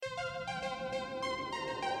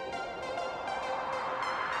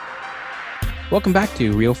Welcome back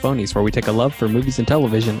to Real Phonies, where we take a love for movies and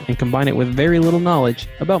television and combine it with very little knowledge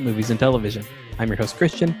about movies and television. I'm your host,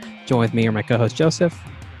 Christian. Join with me are my co-host, Joseph.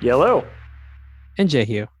 Yellow. And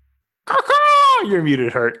Jehu. You're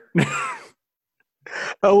muted, Hurt.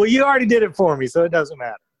 Oh, well, you already did it for me, so it doesn't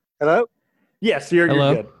matter. Hello? Yes, you're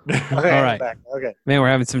good. Okay, All I'm right. back. Okay. Man, we're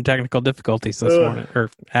having some technical difficulties this morning, or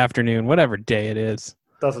afternoon, whatever day it is.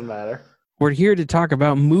 Doesn't matter. We're here to talk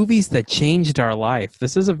about movies that changed our life.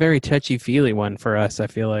 This is a very touchy-feely one for us, I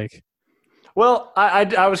feel like. Well,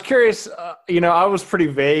 I was curious. I was pretty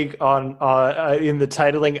vague on in the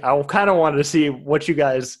titling. I kind of wanted to see what you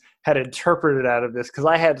guys had interpreted out of this because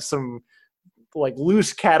I had some like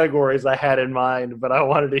loose categories I had in mind, but I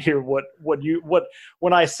wanted to hear what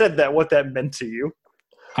when I said that, what that meant to you.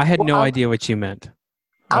 I had no idea what you meant.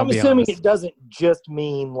 I'm assuming it doesn't just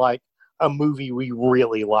mean like a movie we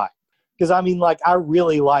really like. Because, I mean, like, I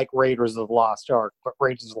really like Raiders of the Lost Ark, but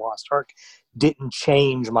Raiders of the Lost Ark didn't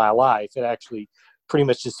change my life. It actually pretty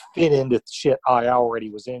much just fit into shit I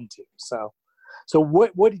already was into. So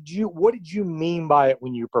what did you mean by it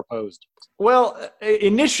when you proposed it? Well,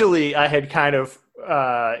 initially I had kind of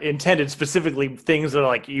intended specifically things that are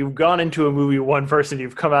like you've gone into a movie one person,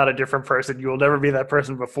 you've come out a different person, you will never be that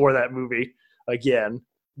person before that movie again.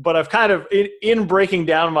 But I've kind of, in breaking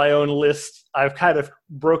down my own list, I've kind of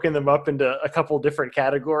broken them up into a couple different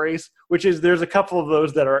categories, which is there's a couple of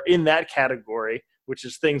those that are in that category, which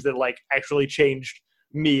is things that like actually changed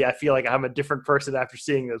me. I feel like I'm a different person after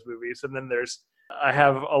seeing those movies. And then I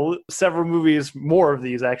have several movies, more of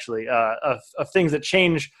these actually, of things that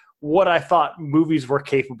change what I thought movies were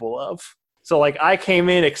capable of. So like I came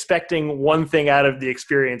in expecting one thing out of the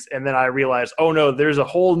experience, and then I realized, oh no, there's a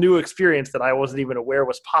whole new experience that I wasn't even aware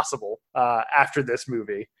was possible after this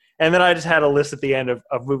movie. And then I just had a list at the end of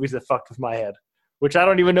movies that fucked with my head, which I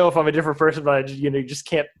don't even know if I'm a different person, but I just, you just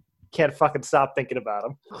can't fucking stop thinking about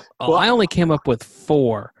them. Well, I only came up with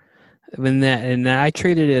 4, and I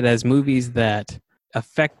treated it as movies that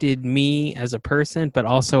affected me as a person, but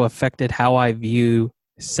also affected how I view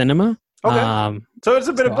cinema. Okay, so it's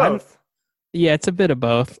a bit of both. Yeah, it's a bit of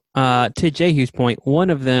both. To Jehu's point, one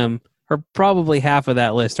of them, or probably half of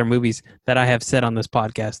that list, are movies that I have said on this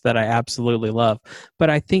podcast that I absolutely love. But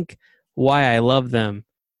I think why I love them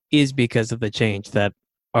is because of the change that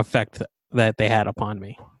effect that they had upon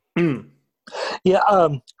me. Yeah,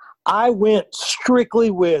 I went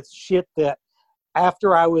strictly with shit that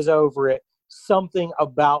after I was over it, something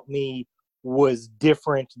about me was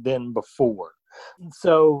different than before.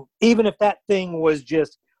 So even if that thing was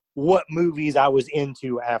just what movies I was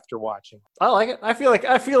into after watching. I like it. I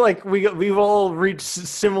feel like we've all reached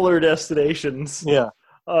similar destinations. Yeah.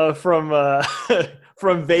 From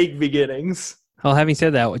vague beginnings. Well, having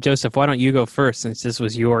said that, Joseph, why don't you go first since this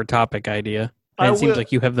was your topic idea? And it seems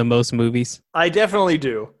like you have the most movies. I definitely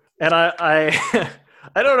do. And I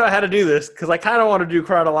I don't know how to do this because I kind of want to do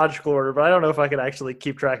chronological order, but I don't know if I can actually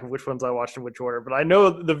keep track of which ones I watched in which order. But I know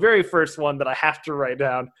the very first one that I have to write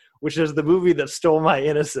down, which is the movie that stole my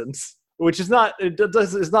innocence, which is not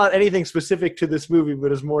anything specific to this movie,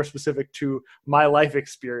 but is more specific to my life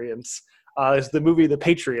experience. Is the movie The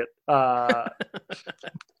Patriot.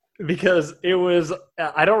 Because it was,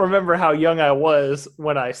 I don't remember how young I was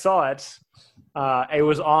when I saw it. It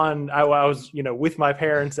was on, I was, with my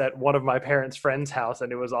parents at one of my parents' friends' house,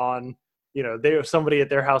 and it was on, somebody at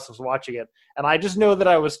their house was watching it. And I just know that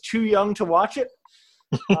I was too young to watch it.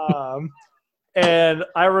 And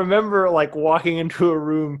I remember like walking into a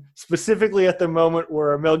room specifically at the moment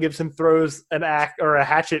where Mel Gibson throws an axe or a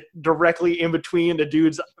hatchet directly in between the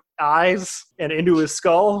dude's eyes and into his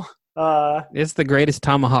skull. It's the greatest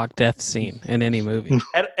tomahawk death scene in any movie.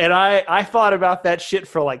 And I thought about that shit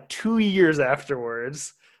for like 2 years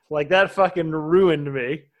afterwards. Like that fucking ruined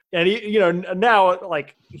me. And now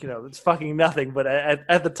like, it's fucking nothing. But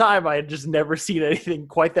at the time I had just never seen anything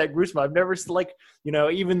quite that gruesome. I've never like,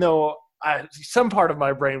 even though some part of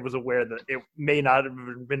my brain was aware that it may not have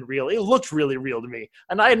been real, it looked really real to me.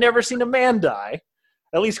 And I had never seen a man die,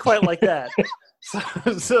 at least quite like that.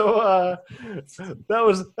 So that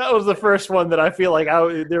was the first one that I feel like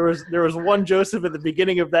there was one Joseph at the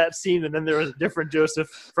beginning of that scene, and then there was a different Joseph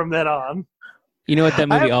from then on. You know what that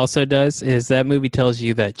movie also does is that movie tells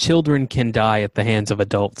you that children can die at the hands of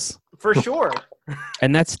adults. For sure.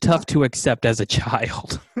 And that's tough to accept as a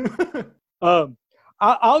child.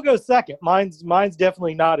 I'll go second. Mine's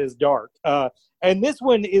definitely not as dark. And this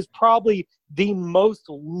one is probably the most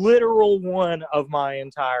literal one of my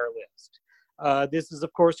entire list. This is,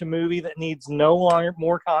 of course, a movie that needs no longer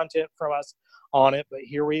more content from us on it, but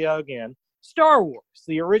here we go again. Star Wars,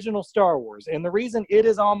 the original Star Wars. And the reason it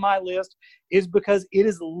is on my list is because it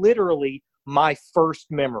is literally my first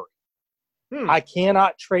memory. Hmm. I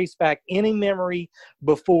cannot trace back any memory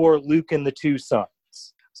before Luke and the two sons.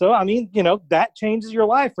 So, I mean, that changes your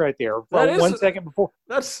life right there. That is- 1 second before.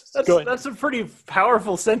 That's Go ahead. a pretty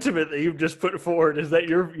powerful sentiment that you've just put forward. Is that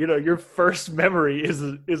your first memory is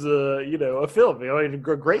a film, a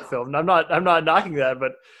great film. And I'm not knocking that,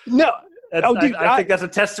 but No. I think that's a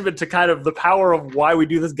testament to kind of the power of why we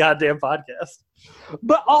do this goddamn podcast.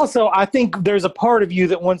 But also, I think there's a part of you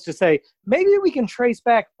that wants to say, maybe we can trace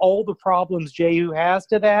back all the problems Jehu has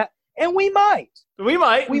to that, and we might. We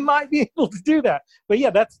might be able to do that. But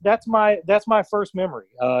yeah, that's my first memory.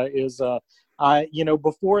 Before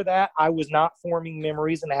that I was not forming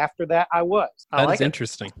memories, and after that I was. That is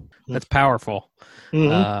interesting. That's powerful.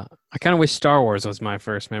 Mm-hmm. I kind of wish Star Wars was my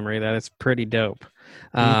first memory. That is pretty dope.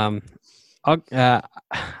 I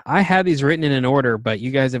had these written in an order, but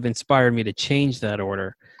you guys have inspired me to change that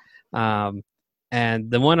order. And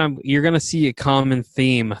the one you're going to see a common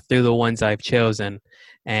theme through the ones I've chosen.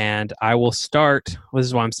 And I will start, this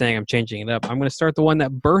is why I'm saying I'm changing it up. I'm going to start the one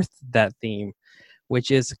that birthed that theme,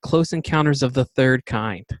 which is Close Encounters of the Third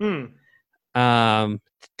Kind. To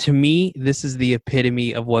me, this is the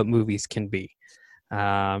epitome of what movies can be.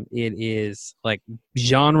 It is like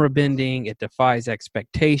genre bending. It defies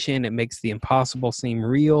expectation. It makes the impossible seem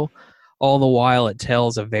real. All the while, it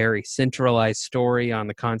tells a very centralized story on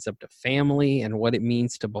the concept of family and what it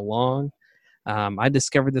means to belong. I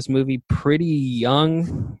discovered this movie pretty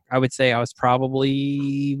young. I would say I was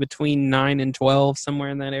probably between 9 and 12, somewhere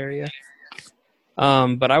in that area.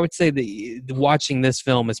 But I would say that watching this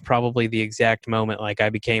film is probably the exact moment like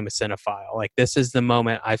I became a cinephile. Like, this is the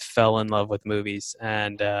moment I fell in love with movies.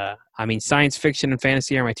 And science fiction and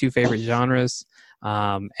fantasy are my two favorite genres.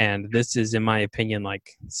 And this is, in my opinion, like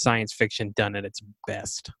science fiction done at its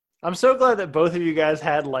best. I'm so glad that both of you guys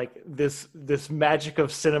had like this magic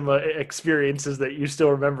of cinema experiences that you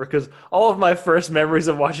still remember, because all of my first memories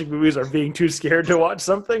of watching movies are being too scared to watch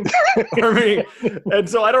something. And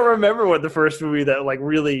so I don't remember what the first movie that like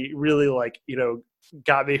really, really like,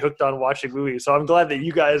 got me hooked on watching movies. So I'm glad that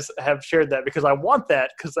you guys have shared that, because I want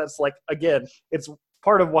that, because that's like, again, it's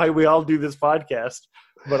part of why we all do this podcast,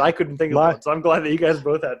 but I couldn't think of one. So I'm glad that you guys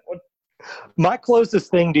both had one. My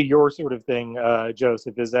closest thing to your sort of thing,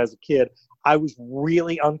 Joseph, is as a kid, I was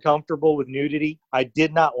really uncomfortable with nudity. I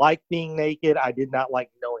did not like being naked. I did not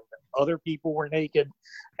like knowing that other people were naked.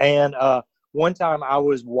 And one time I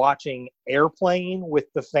was watching Airplane with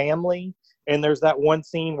the family, and there's that one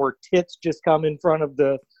scene where tits just come in front of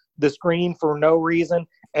the screen for no reason.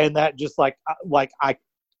 And that just like I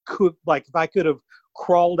could, like, if I could have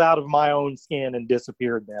crawled out of my own skin and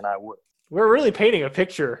disappeared, then I would. We're really painting a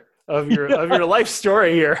picture of your life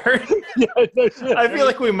story here. Yeah, no shit. I feel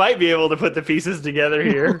like we might be able to put the pieces together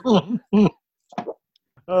here.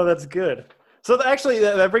 Oh, that's good. So actually,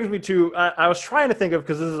 that brings me to, I was trying to think of,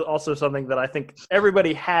 because this is also something that I think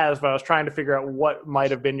everybody has, but I was trying to figure out what might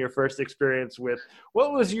have been your first experience with.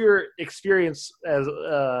 What was your experience as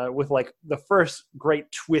with like the first great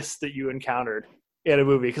twist that you encountered in a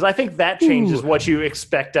movie? Because I think that changes what you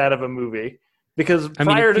expect out of a movie. Because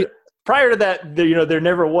prior to that, there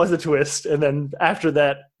never was a twist, and then after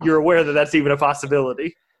that, you're aware that that's even a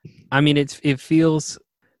possibility. I mean, it feels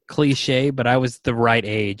cliche, but I was the right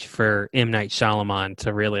age for M. Night Shyamalan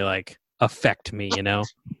to really like affect me,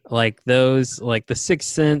 like those, like The Sixth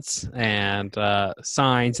Sense and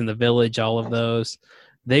Signs and The Village, all of those,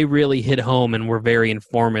 they really hit home and were very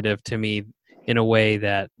informative to me in a way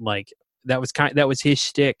that like that was his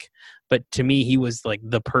shtick, but to me, he was like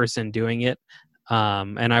the person doing it.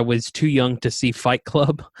 And I was too young to see Fight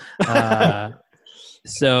Club.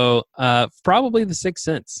 So probably The Sixth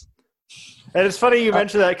Sense. And it's funny you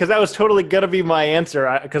mentioned that, because that was totally going to be my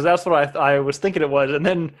answer, because that's what I was thinking it was. And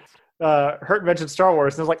then Hurt mentioned Star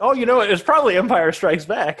Wars, and I was like, oh, it's probably Empire Strikes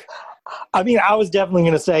Back. I mean, I was definitely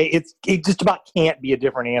going to say it just about can't be a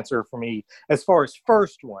different answer for me as far as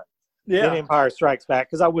first one than Empire Strikes Back,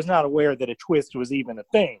 because I was not aware that a twist was even a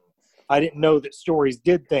thing. I didn't know that stories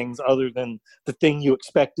did things other than the thing you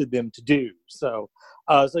expected them to do. So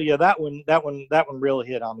yeah, that one really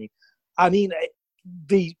hit on me. I mean,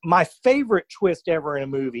 my favorite twist ever in a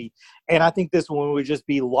movie, and I think this one would just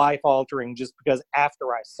be life altering, just because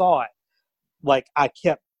after I saw it, like I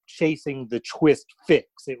kept chasing the twist fix.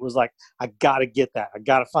 It was like, I gotta get that. I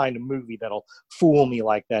gotta find a movie that'll fool me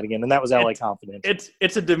like that again. And that was LA Confidential.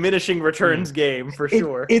 It's a diminishing returns game for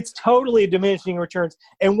sure. It's totally a diminishing returns.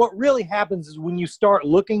 And what really happens is when you start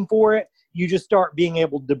looking for it, you just start being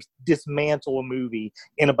able to dismantle a movie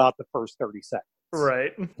in about the first 30 seconds.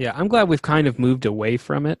 Right. Yeah, I'm glad we've kind of moved away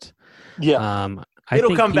from it. Yeah.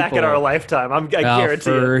 It'll come back in our lifetime. I guarantee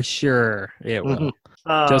for sure it will.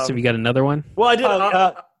 Joseph, you got another one? Well, I did.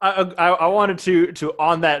 I wanted to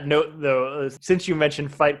on that note though, since you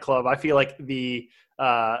mentioned Fight Club, I feel like the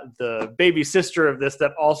baby sister of this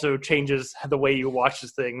that also changes the way you watch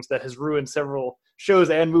things, that has ruined several shows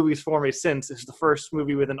and movies for me since, is the first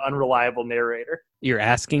movie with an unreliable narrator. You're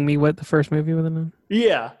asking me what the first movie with an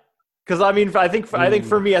Yeah. Because I mean, I think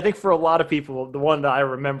for a lot of people, the one that I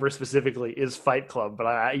remember specifically is Fight Club. But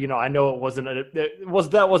I know it wasn't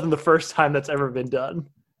the first time that's ever been done,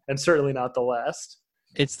 and certainly not the last.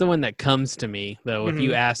 It's the one that comes to me, though. If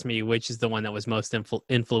you ask me which is the one that was most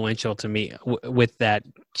influential to me with that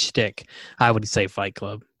shtick, I would say Fight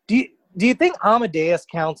Club. Do you think Amadeus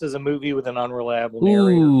counts as a movie with an unreliable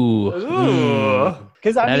narrator? Ooh.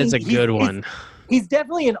 Because that is a good one. He's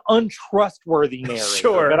definitely an untrustworthy narrator.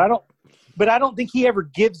 Sure. But I don't think he ever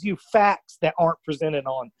gives you facts that aren't presented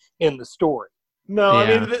in the story. No,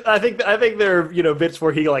 yeah. I mean, I think there are, bits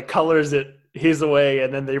where he like colors it his way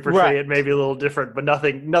and then they portray it maybe a little different, but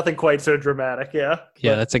nothing quite so dramatic. Yeah.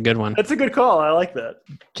 Yeah, that's a good one. That's a good call. I like that.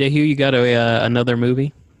 Jehu, you got another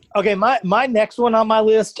movie? Okay, my next one on my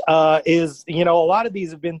list is, a lot of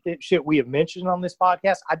these have been shit we have mentioned on this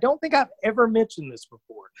podcast. I don't think I've ever mentioned this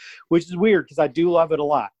before, which is weird because I do love it a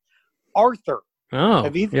lot. Arthur. Oh,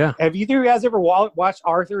 have either guys ever watched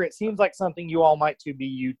Arthur? It seems like something you all might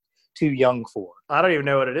be too young for. I don't even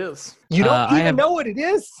know what it is. You don't even know what it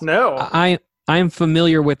is? No. I am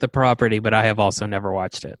familiar with the property, but I have also never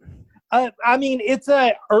watched it. I mean, it's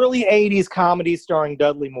a early 80s comedy starring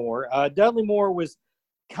Dudley Moore. Dudley Moore was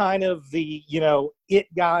kind of the, it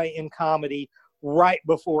guy in comedy right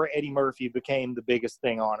before Eddie Murphy became the biggest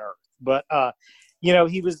thing on earth. But,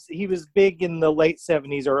 he was big in the late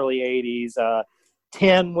 70s, early 80s.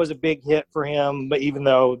 10 was a big hit for him, but even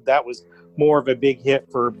though that was more of a big hit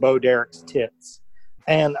for Bo Derek's tits.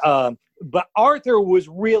 And, but Arthur was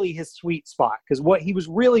really his sweet spot because what he was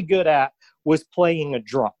really good at was playing a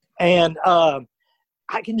drunk. And,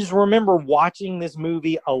 I can just remember watching this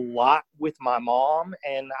movie a lot with my mom,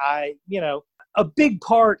 and a big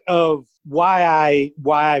part of why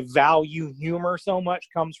I value humor so much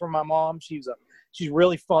comes from my mom. She's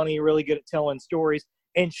really funny, really good at telling stories,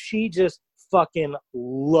 and she just fucking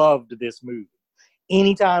loved this movie.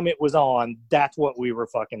 Anytime it was on, that's what we were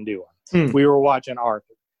fucking doing. We were watching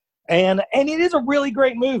Arthur, and it is a really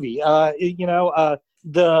great movie.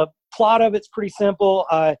 The plot of it's pretty simple.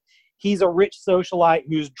 He's a rich socialite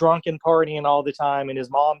who's drunk and partying all the time, and his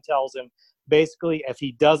mom tells him basically if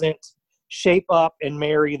he doesn't shape up and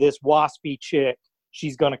marry this waspy chick,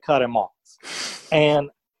 she's going to cut him off. And,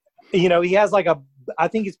 he has I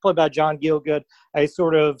think he's played by John Gielgud, a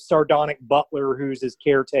sort of sardonic butler who's his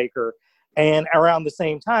caretaker. And around the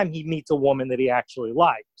same time, he meets a woman that he actually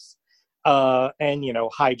likes. And,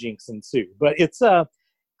 hijinks ensue. But it's,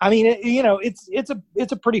 it's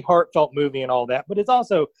a pretty heartfelt movie and all that, but it's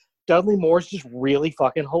also Dudley Moore's just really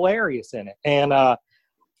fucking hilarious in it. And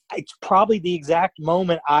it's probably the exact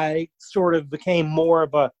moment I sort of became more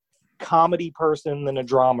of a comedy person than a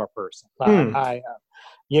drama person. Not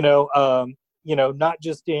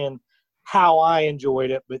just in how I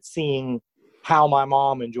enjoyed it, but seeing how my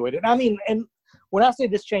mom enjoyed it. I mean, and when I say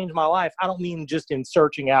this changed my life, I don't mean just in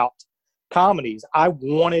searching out comedies. I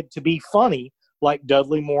wanted to be funny like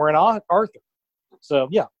Dudley Moore and Arthur. So,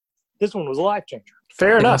 yeah, this one was a life changer.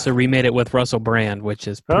 Fair enough. Also remade it with Russell Brand, which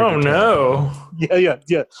is pretty no. Yeah.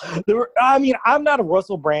 I'm not a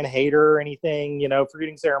Russell Brand hater or anything.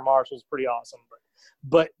 Forgetting Sarah Marshall is pretty awesome,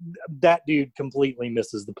 but that dude completely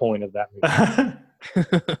misses the point of that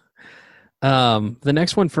movie. The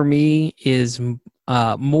next one for me is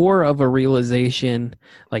more of a realization.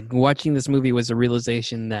 Like watching this movie was a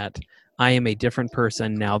realization that I am a different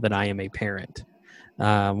person now that I am a parent,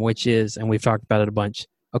 which is, and we've talked about it a bunch,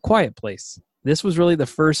 A Quiet Place. This was really the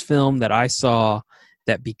first film that I saw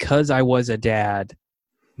that because I was a dad,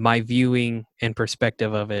 my viewing and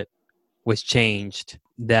perspective of it was changed.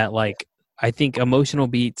 That I think emotional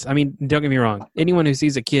beats, I mean, don't get me wrong. Anyone who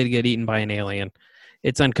sees a kid get eaten by an alien,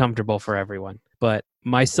 it's uncomfortable for everyone. But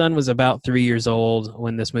my son was about 3 years old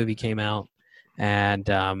when this movie came out. And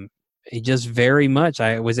it just very much,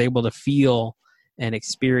 I was able to feel and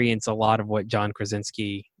experience a lot of what John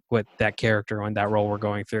Krasinski, what that character and that role were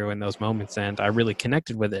going through in those moments. And I really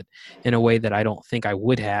connected with it in a way that I don't think I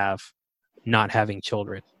would have not having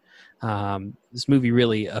children. This movie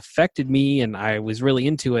really affected me and I was really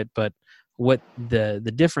into it. But what the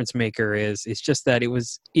difference maker is, it's just that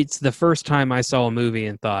it's the first time I saw a movie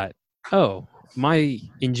and thought, oh, my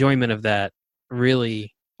enjoyment of that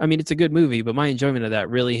really I mean, it's a good movie, but my enjoyment of that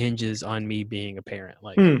really hinges on me being a parent.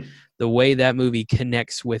 Like Hmm. the way that movie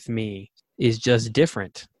connects with me is just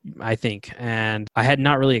different, I think. And I had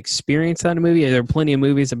not really experienced that in a movie. There are plenty of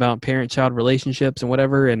movies about parent-child relationships and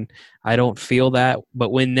whatever, and I don't feel that. But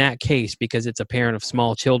when that case, because it's a parent of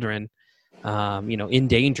small children, in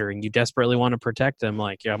danger, and you desperately want to protect them,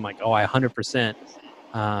 like, I'm like, oh, I 100%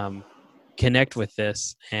 connect with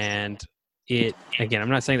this. And it, again, I'm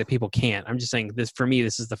not saying that people can't. I'm just saying this, for me,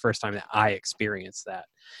 this is the first time that I experienced that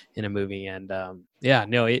in a movie. And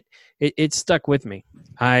it stuck with me.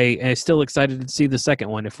 I am still excited to see the second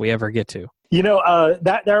one if we ever get to.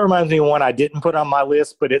 That reminds me of one I didn't put on my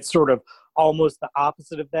list, but it's sort of almost the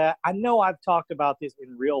opposite of that. I know I've talked about this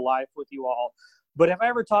in real life with you all, but have I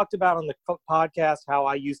ever talked about on the podcast how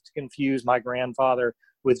I used to confuse my grandfather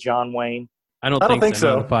with John Wayne? I don't think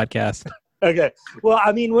so. On the podcast. Okay. Well,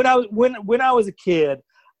 I mean, when I was a kid,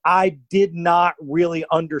 I did not really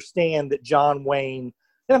understand that John Wayne,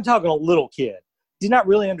 and I'm talking a little kid, did not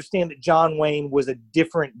really understand that John Wayne was a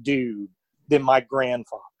different dude than my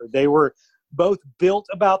grandfather. They were both built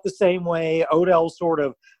about the same way. Odell sort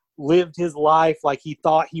of lived his life like he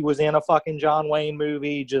thought he was in a fucking John Wayne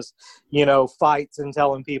movie, just, fights and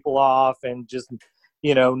telling people off and just,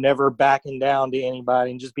 never backing down to anybody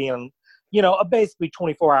and just being, a basically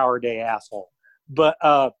 24-hour-a-day asshole. But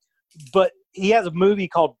he has a movie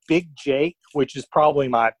called Big Jake, which is probably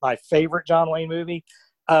my favorite John Wayne movie.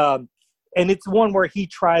 And it's one where he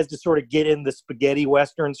tries to sort of get in the spaghetti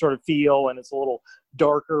Western sort of feel, and it's a little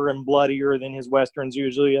darker and bloodier than his Westerns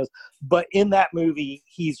usually is. But in that movie,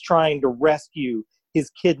 he's trying to rescue his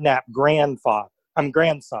kidnapped grandson.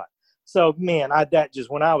 So, man,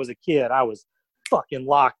 when I was a kid, I was fucking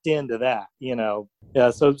locked into that,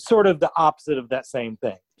 Yeah, so sort of the opposite of that same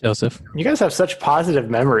thing. Joseph? You guys have such positive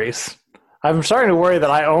memories. I'm starting to worry that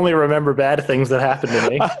I only remember bad things that happened to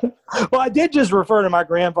me. Well, I did just refer to my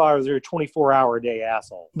grandfather as a 24-hour-a-day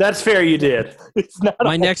asshole. That's fair, you did. It's not.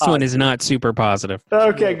 My next one is not super positive.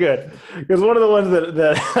 Okay, good. Because one of the ones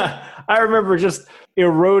that I remember just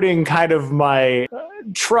eroding kind of my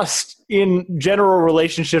trust in general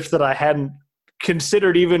relationships that I hadn't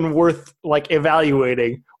considered even worth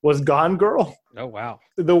evaluating was Gone Girl. Oh, wow.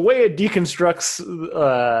 The way it deconstructs,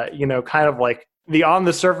 kind of like the on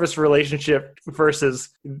the surface relationship versus,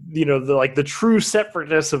 the true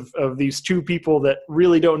separateness of these two people that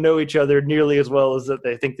really don't know each other nearly as well as that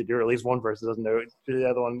they think they do, or at least one person doesn't know the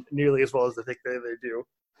other one nearly as well as they think they do.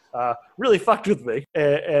 Really fucked with me.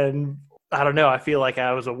 And I don't know, I feel like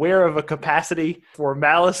I was aware of a capacity for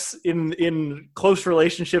malice in close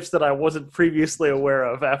relationships that I wasn't previously aware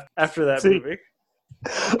of after that movie.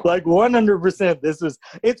 Like 100%.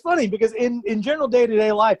 It's funny because in general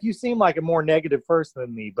day-to-day life, you seem like a more negative person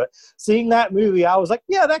than me, but seeing that movie, I was like,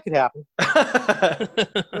 yeah, that could happen.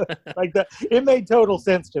 Like that, it made total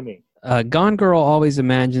sense to me. Gone Girl always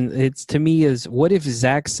imagines, it's to me is, what if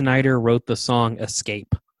Zack Snyder wrote the song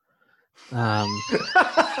Escape?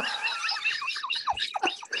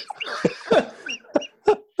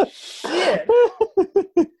 Shit.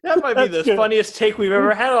 That might be the funniest take we've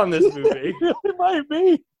ever had on this movie. It might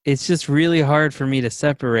be. It's just really hard for me to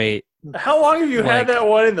separate. How long have you had that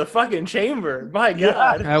one in the fucking chamber? My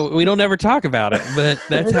God. We don't ever talk about it, but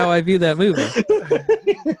that's how I view that movie.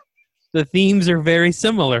 The themes are very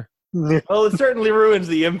similar. Well, it certainly ruins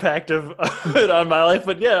the impact of it on my life,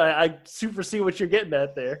 but yeah, I super see what you're getting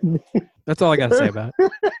at there. That's all I got to say about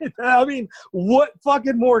it. I mean, what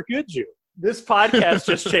fucking more could you? This podcast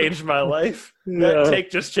just changed my life. That take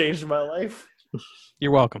just changed my life.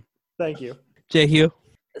 You're welcome. Thank you. J. Hugh?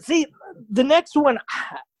 See, the next one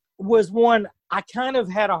was one I kind of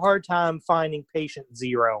had a hard time finding Patient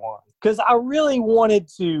Zero on. Because I really wanted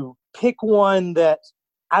to pick one that,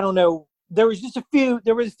 I don't know, there was a few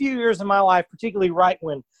years in my life, particularly right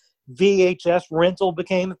when VHS rental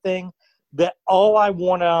became a thing, that all I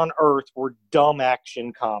wanted on earth were dumb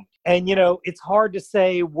action comedy. And, it's hard to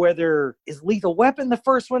say whether is Lethal Weapon the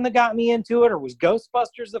first one that got me into it, or was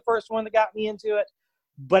Ghostbusters the first one that got me into it.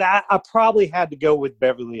 But I probably had to go with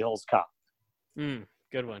Beverly Hills Cop. Good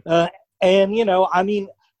one. And,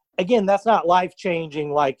 again, that's not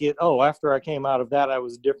life-changing like it, after I came out of that, I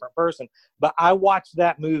was a different person. But I watched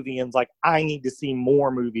that movie and was like, I need to see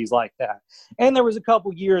more movies like that. And there was a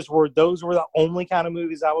couple years where those were the only kind of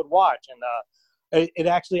movies I would watch. And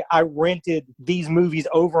I rented these movies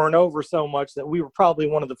over and over so much that we were probably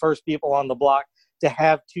one of the first people on the block to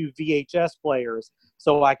have 2 VHS players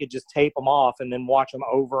so I could just tape them off and then watch them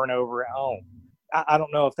over and over at home. I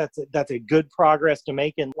don't know if that's a good progress to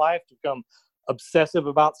make in life, to become obsessive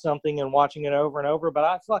about something and watching it over and over, but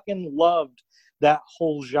I fucking loved that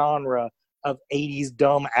whole genre of 80s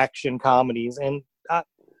dumb action comedies. And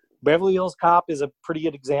Beverly Hills Cop is a pretty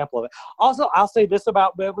good example of it. Also, I'll say this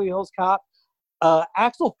about Beverly Hills Cop.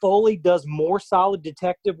 Axel Foley does more solid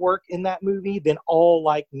detective work in that movie than all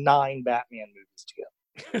like 9 Batman movies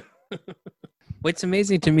together. What's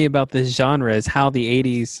amazing to me about this genre is how the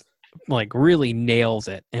 80s like really nails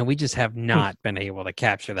it, and we just have not been able to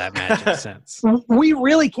capture that magic sense. We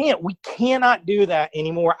really can't. We cannot do that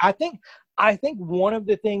anymore. I think one of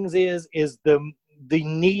the things is the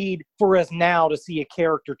need for us now to see a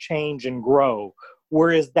character change and grow,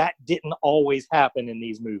 whereas that didn't always happen in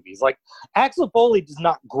these movies. Like Axel Foley does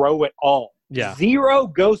not grow at all. Yeah. Zero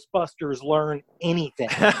Ghostbusters learn anything.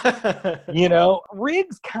 You know,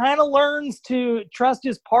 Riggs kind of learns to trust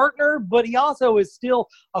his partner, but he also is still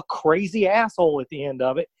a crazy asshole at the end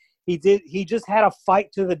of it. He just had a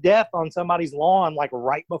fight to the death on somebody's lawn like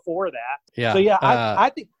right before that. Yeah. So yeah,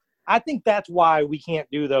 I think that's why we can't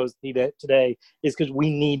do those today, is because we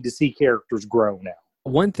need to see characters grow now.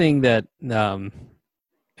 One thing that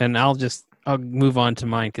and I'll move on to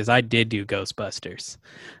mine because I did do Ghostbusters.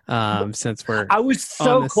 Since I was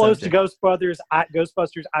so close to Ghostbusters.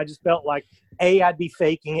 I just felt like A, I'd be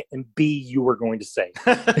faking it, and B, you were going to say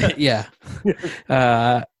it. Yeah.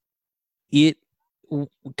 It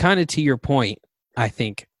kind of to your point, I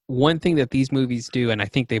think one thing that these movies do, and I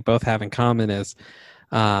think they both have in common, is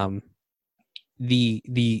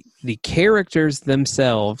the characters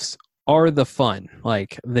themselves are the fun.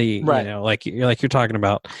 Like you know, like you're talking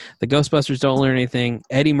about, the Ghostbusters don't learn anything.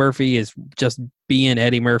 Eddie Murphy is just being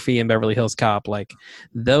Eddie Murphy in Beverly Hills Cop. Like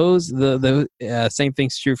those, the same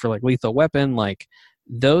thing's true for like Lethal Weapon. Like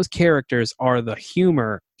those characters are the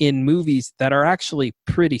humor in movies that are actually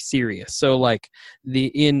pretty serious. So like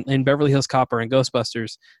in Beverly Hills Cop or in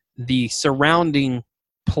Ghostbusters, the surrounding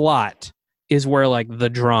plot is where like the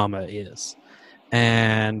drama is.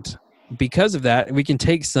 And because of that, we can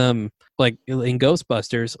take some, like in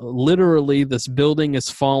Ghostbusters, literally this building is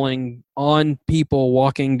falling on people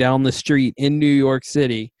walking down the street in New York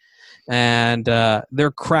City, and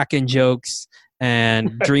they're cracking jokes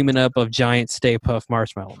and dreaming up of giant Stay Puft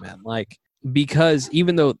Marshmallow Man. Like, because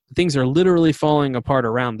even though things are literally falling apart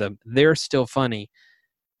around them, they're still funny.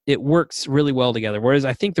 It works really well together. Whereas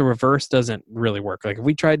I think the reverse doesn't really work. Like if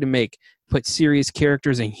we tried to put serious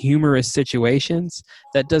characters in humorous situations,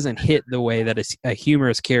 that doesn't hit the way that a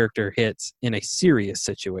humorous character hits in a serious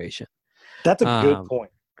situation. That's a good point.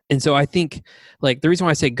 And so I think like the reason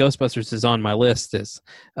why I say Ghostbusters is on my list is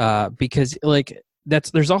because like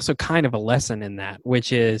there's also kind of a lesson in that,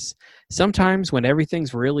 which is sometimes when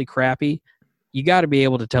everything's really crappy, you got to be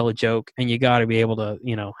able to tell a joke, and you got to be able to,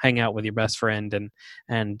 you know, hang out with your best friend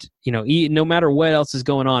and you know, no matter what else is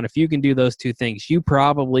going on, if you can do those two things, you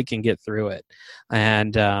probably can get through it.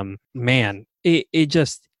 And man, it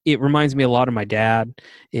reminds me a lot of my dad.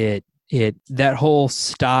 That whole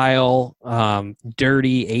style,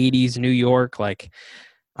 dirty 80s New York. Like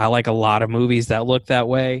I like a lot of movies that look that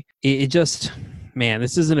way. It just, man,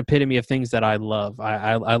 this is an epitome of things that I love.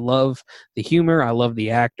 I love the humor. I love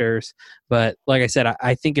the actors. But like I said,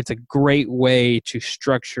 I think it's a great way to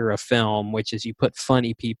structure a film, which is you put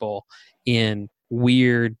funny people in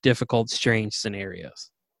weird, difficult, strange scenarios.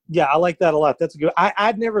 Yeah, I like that a lot. That's good.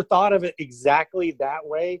 I'd never thought of it exactly that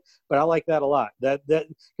way, but I like that a lot. That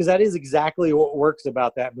because that is exactly what works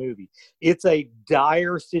about that movie. It's a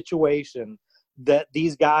dire situation that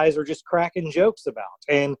these guys are just cracking jokes about,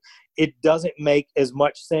 and it doesn't make as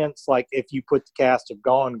much sense like if you put the cast of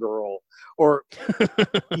Gone Girl or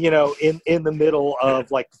you know in the middle of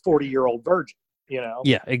like 40-year-old Virgin, you know.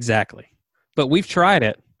 Yeah, exactly. But we've tried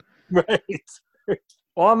it. Right.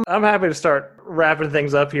 Well, I'm happy to start wrapping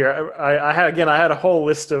things up here. I had a whole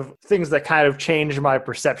list of things that kind of changed my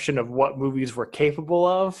perception of what movies were capable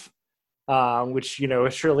of, which, you know,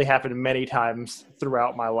 has surely happened many times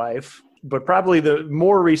throughout my life. But probably the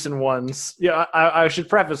more recent ones, yeah, I should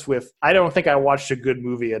preface with, I don't think I watched a good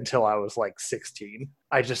movie until I was like 16.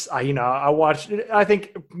 I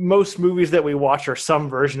think most movies that we watch are some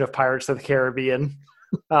version of Pirates of the Caribbean.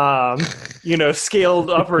 You know, scaled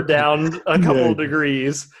up or down a couple of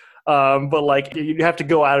degrees. But like you have to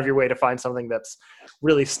go out of your way to find something that's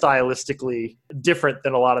really stylistically different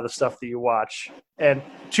than a lot of the stuff that you watch. And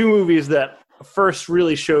two movies that first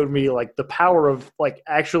really showed me like the power of like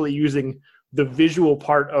actually using the visual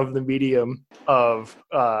part of the medium of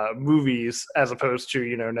movies as opposed to,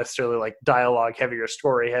 you know, necessarily like dialogue heavy or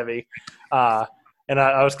story heavy. And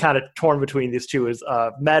I was kind of torn between these two, is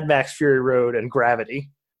Mad Max Fury Road and Gravity.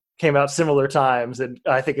 Came out similar times and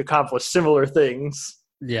I think accomplished similar things.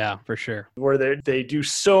 Yeah, for sure. Where they do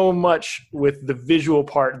so much with the visual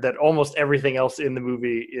part that almost everything else in the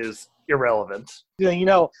movie is irrelevant. You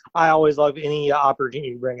know, I always love any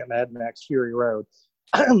opportunity to bring up Mad Max Fury Road.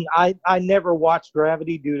 I never watched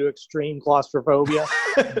Gravity due to extreme claustrophobia,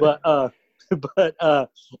 but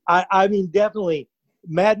I mean, definitely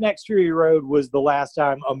Mad Max Fury Road was the last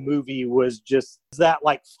time a movie was just that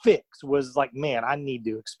like fix was like, man, I need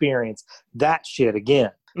to experience that shit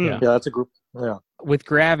again. Yeah. Yeah, that's a group. Yeah. With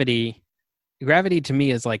Gravity to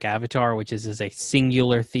me is like Avatar, which is a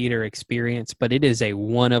singular theater experience, but it is a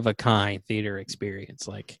one-of-a-kind theater experience.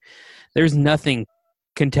 Like, there's nothing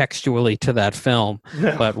contextually to that film,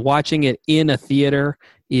 No. but watching it in a theater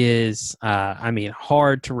is,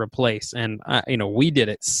 hard to replace. And, we did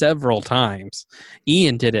it several times.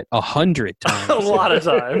 Ian did it 100 times. A lot of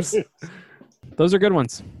times. Those are good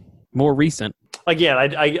ones. More recent. Again,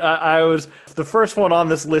 I was the first one on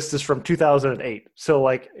this list is from 2008. So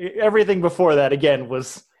like everything before that again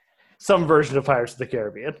was some version of Pirates of the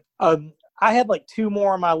Caribbean. I had like two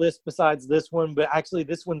more on my list besides this one, but actually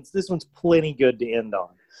this one's plenty good to end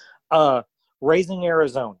on. Raising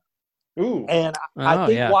Arizona. Ooh. And I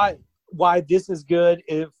think why this is good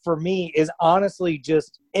for me is honestly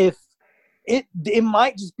just if it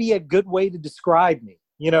might just be a good way to describe me.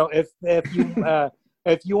 You know, if you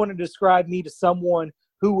if you want to describe me to someone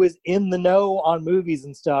who is in the know on movies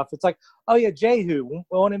and stuff, it's like, oh yeah, Jehu,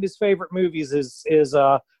 one of his favorite movies is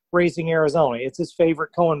Raising Arizona. It's his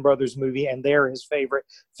favorite Coen Brothers movie, and they're his favorite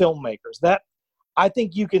filmmakers. That I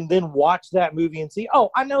think you can then watch that movie and see, oh,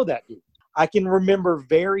 I know that dude. I can remember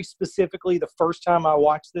very specifically the first time I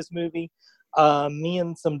watched this movie. Me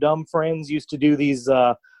and some dumb friends used to do these,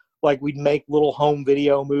 like we'd make little home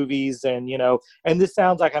video movies, and and this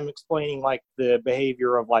sounds like I'm explaining like the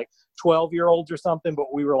behavior of like 12-year-olds or something,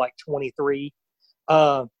 but we were like 23. We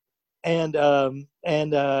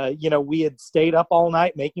had stayed up all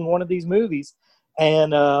night making one of these movies.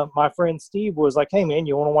 And my friend Steve was like, "Hey man,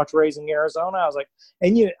 you want to watch Raising Arizona?" I was like,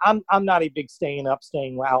 I'm not a big staying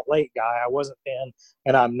out late guy. I wasn't then,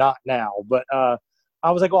 and I'm not now. But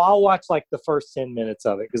I was like, well, I'll watch like the first 10 minutes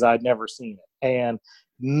of it because I'd never seen it. And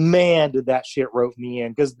man, did that shit rope me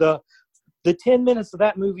in, because the 10 minutes of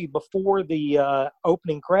that movie before the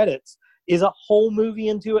opening credits is a whole movie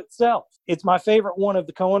into itself. It's my favorite one of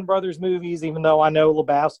the Coen Brothers movies, even though I know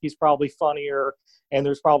Lebowski's probably funnier, and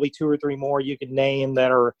there's probably 2 or 3 more you could name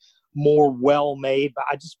that are more well-made, but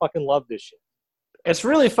I just fucking love this shit. It's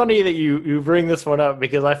really funny that you bring this one up,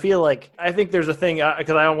 because I think there's a thing,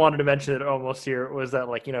 because I wanted to mention it almost here, was that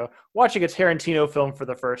like, watching a Tarantino film for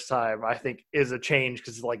the first time, I think is a change,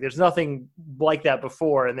 because like there's nothing like that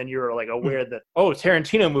before, and then you're like aware that, oh,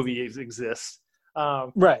 Tarantino movies exist.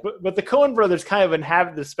 Right. But the Coen brothers kind of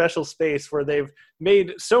inhabit this special space where they've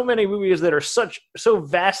made so many movies that are so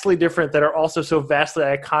vastly different, that are also so vastly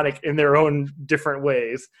iconic in their own different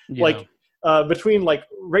ways. Yeah. Like between like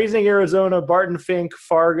Raising Arizona, Barton Fink,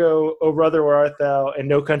 Fargo, Oh Brother Where Art Thou, and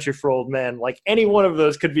No Country for Old Men, like any one of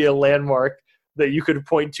those could be a landmark that you could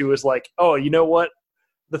point to as like, oh, you know what?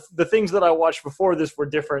 The things that I watched before this were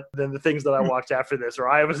different than the things that I watched after this, or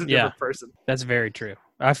I was a different person. That's very true.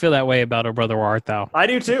 I feel that way about Oh Brother Where Art Thou. I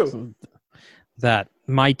do too. That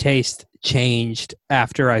my taste changed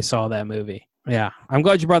after I saw that movie. Yeah, I'm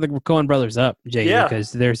glad you brought the Coen brothers up, Jay,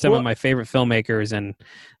 because they're some of my favorite filmmakers,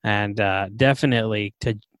 and definitely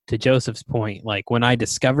to Joseph's point, like when I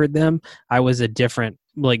discovered them, I was a different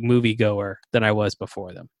like moviegoer than I was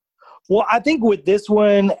before them. Well, I think with this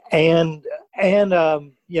one and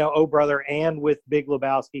Oh Brother, and with Big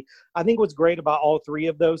Lebowski, I think what's great about all three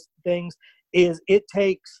of those things is it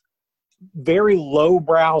takes very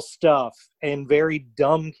lowbrow stuff and very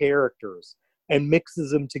dumb characters and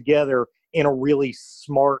mixes them together in a really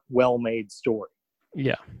smart, well-made story.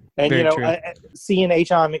 Yeah, and seeing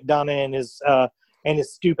H.I. McDonough and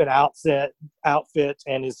his stupid outfit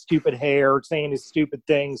and his stupid hair, saying his stupid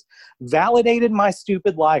things, validated my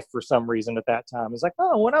stupid life for some reason at that time. It's like,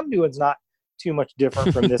 oh, what I'm doing is not too much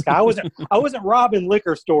different from this guy. I wasn't robbing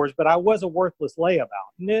liquor stores, but I was a worthless layabout,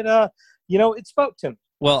 and it spoke to me.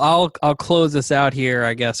 Well, I'll close this out here,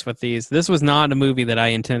 I guess, with these. This was not a movie that I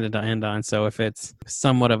intended to end on, so if it's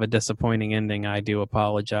somewhat of a disappointing ending, I do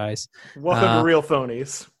apologize. Welcome to Real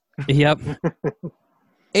Phonies. Yep.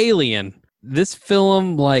 Alien. This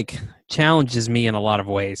film challenges me in a lot of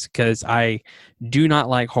ways because I do not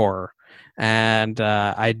like horror, and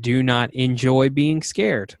I do not enjoy being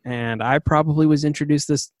scared. And I probably was introduced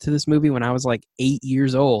to this movie when I was 8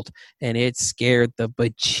 years old, and it scared the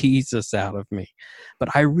bejesus out of me. But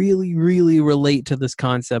I really, really relate to this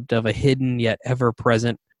concept of a hidden yet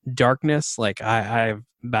ever-present darkness. Like I've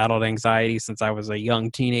battled anxiety since I was a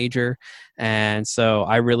young teenager. And so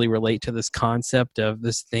I really relate to this concept of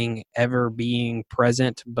this thing ever being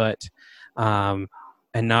present, but,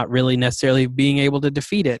 and not really necessarily being able to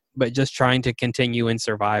defeat it, but just trying to continue and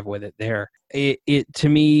survive with it there. It to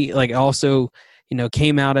me, like, also,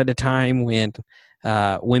 came out at a time when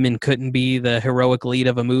women couldn't be the heroic lead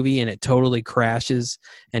of a movie, and it totally crashes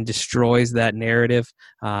and destroys that narrative.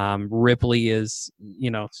 Ripley is,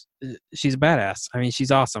 she's a badass. I mean,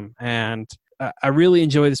 she's awesome. And I really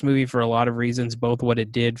enjoy this movie for a lot of reasons, both what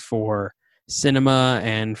it did for cinema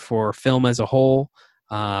and for film as a whole.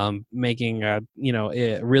 Making a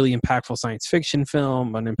really impactful science fiction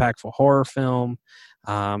film, an impactful horror film,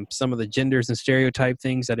 some of the genders and stereotype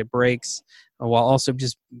things that it breaks, while also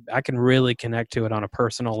just I can really connect to it on a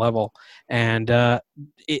personal level. And I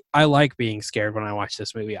like being scared when I watch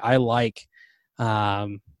this movie. I like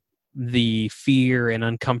the fear and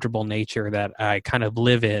uncomfortable nature that I kind of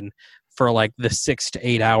live in for like the 6 to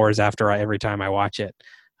 8 hours every time I watch it,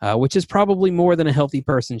 which is probably more than a healthy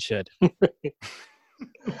person should.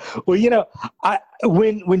 Well,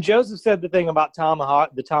 when Joseph said the thing about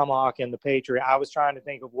the tomahawk and the Patriot, I was trying to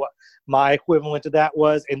think of what my equivalent to that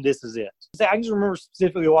was, and this is it. I just remember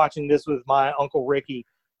specifically watching this with my Uncle Ricky,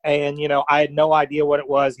 and I had no idea what it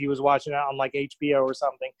was. He was watching it on like HBO or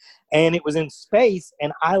something, and it was in space,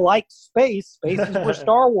 and I liked space. Space is where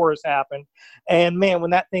Star Wars happened, and man, when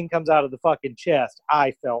that thing comes out of the fucking chest,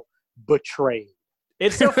 I felt betrayed.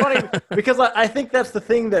 It's so funny because I think that's the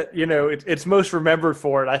thing that, it's most remembered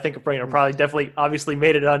for. And I think probably definitely obviously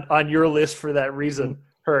made it on your list for that reason,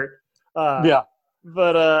 Hurt. Yeah.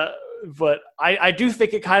 But I do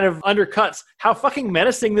think it kind of undercuts how fucking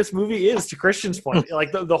menacing this movie is, to Christian's point.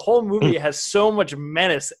 Like the whole movie has so much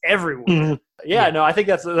menace everywhere. Mm-hmm. Yeah, no, I think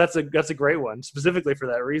that's a great one, specifically for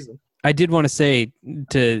that reason. I did want to say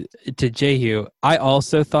to Jehu, I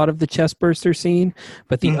also thought of the chest burster scene,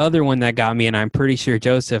 but the other one that got me, and I'm pretty sure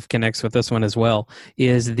Joseph connects with this one as well,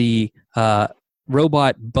 is the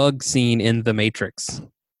robot bug scene in The Matrix.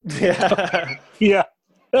 Yeah. Yeah.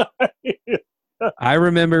 I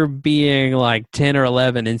remember being like 10 or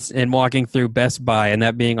 11 and walking through Best Buy, and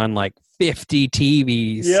that being on like 50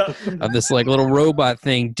 TVs of this like little robot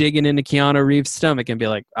thing digging into Keanu Reeves' stomach, and be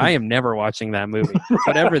like, I am never watching that movie.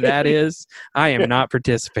 Whatever that is, I am not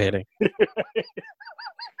participating.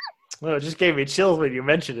 Well, it just gave me chills when you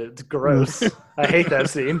mentioned it. It's gross. I hate that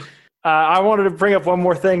scene. I wanted to bring up one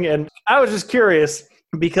more thing, and I was just curious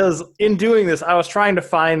because in doing this, I was trying to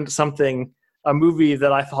find a movie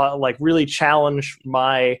that I thought like really challenged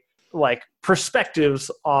my like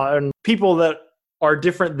perspectives on people that are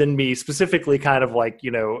different than me, specifically kind of like,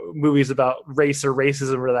 movies about race or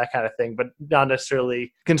racism or that kind of thing, but not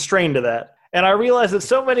necessarily constrained to that. And I realized that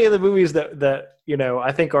so many of the movies that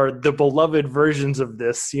I think are the beloved versions of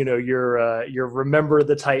this, your Remember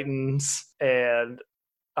the Titans, and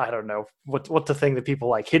I don't know what's the thing that people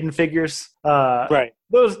like, Hidden Figures, right?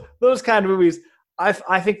 Those kind of movies.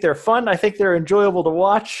 I think they're fun. I think they're enjoyable to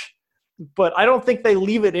watch, but I don't think they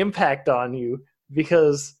leave an impact on you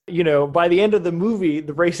because, by the end of the movie,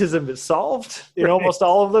 the racism is solved in almost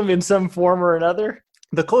all of them in some form or another.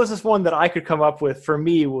 The closest one that I could come up with for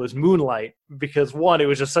me was Moonlight, because one, it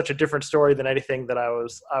was just such a different story than anything that I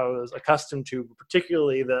was accustomed to,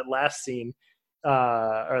 particularly the last scene,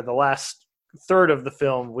 or the last third of the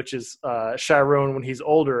film, which is Chiron when he's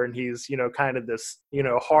older and he's kind of this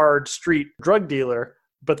hard street drug dealer,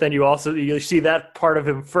 but then you see that part of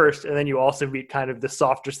him first, and then you also meet kind of the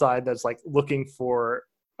softer side that's like looking for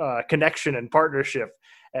connection and partnership,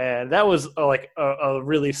 and that was a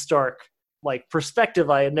really stark like perspective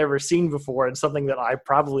I had never seen before, and something that I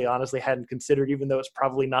probably honestly hadn't considered, even though it's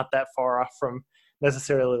probably not that far off from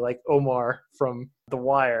necessarily like Omar from The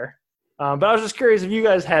Wire. But I was just curious if you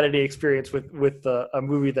guys had any experience with a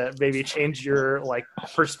movie that maybe changed your like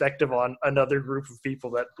perspective on another group of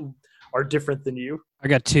people that are different than you. I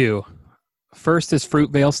got two. First is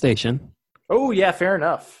Fruitvale Station. Oh yeah, fair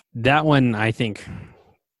enough. That one, I think,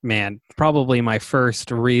 man, probably my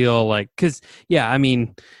first real because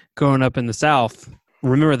growing up in the South,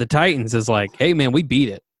 Remember the Titans is like, hey man, we beat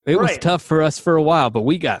it. It was tough for us for a while, but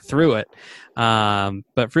we got through it.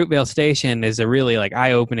 But Fruitvale Station is a really like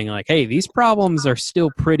eye-opening, like, hey, these problems are still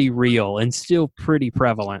pretty real and still pretty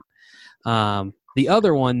prevalent. The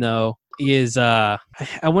other one, though, is I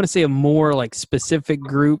want to say a more like specific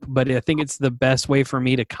group, but I think it's the best way for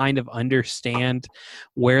me to kind of understand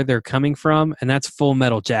where they're coming from, and that's Full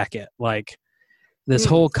Metal Jacket. Like this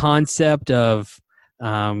whole concept of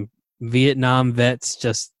Vietnam vets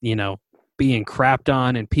just, being crapped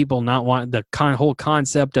on and people not wanting the whole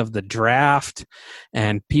concept of the draft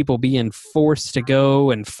and people being forced to go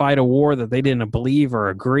and fight a war that they didn't believe or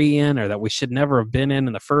agree in or that we should never have been in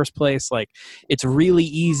the first place. Like, it's really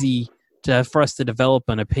easy for us to develop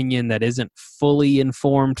an opinion that isn't fully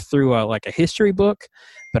informed through a history book.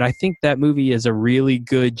 But I think that movie is a really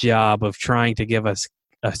good job of trying to give us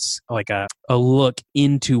a look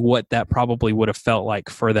into what that probably would have felt like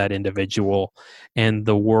for that individual and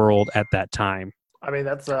the world at that time. I mean,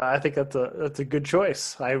 I think that's a good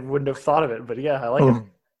choice. I wouldn't have thought of it, but yeah, I like it.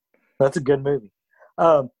 That's a good movie.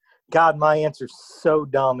 God, my answer's so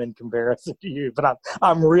dumb in comparison to you, but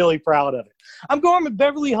I'm really proud of it. I'm going with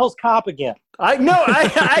Beverly Hills Cop again. I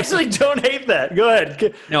actually don't hate that. Go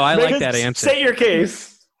ahead. No, I like that answer. Say your case.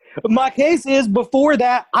 My case is, before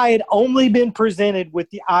that, I had only been presented with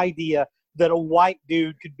the idea that a white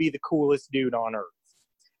dude could be the coolest dude on earth.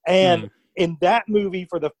 And in that movie,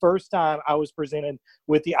 for the first time, I was presented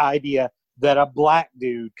with the idea that a black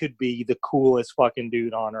dude could be the coolest fucking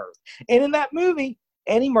dude on earth. And in that movie,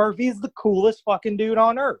 Eddie Murphy is the coolest fucking dude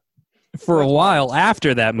on earth. For a while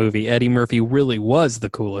after that movie, Eddie Murphy really was the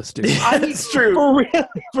coolest dude. That's true.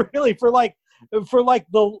 For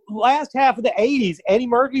the last half of the 80s, Eddie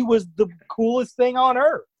Murphy was the coolest thing on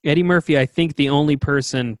earth. Eddie Murphy, I think, the only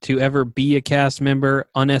person to ever be a cast member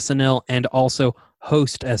on SNL and also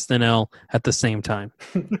host SNL at the same time.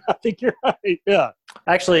 I think you're right. Yeah.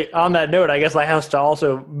 Actually, on that note, I guess I have to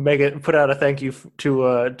also put out a thank you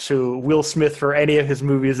to Will Smith for any of his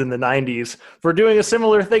movies in the 90s for doing a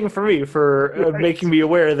similar thing for me, for making me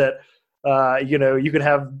aware that you could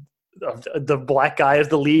have the black guy as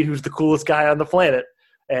the lead who's the coolest guy on the planet.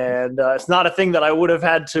 And it's not a thing that I would have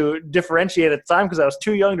had to differentiate at the time because I was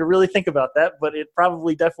too young to really think about that, but it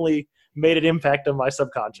definitely made an impact on my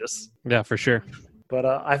subconscious. Yeah, for sure. But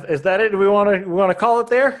is that it? Do we want to call it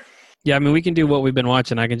there? Yeah, I mean, we can do what we've been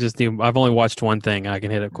watching. I've only watched one thing. I can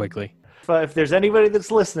hit it quickly. If there's anybody that's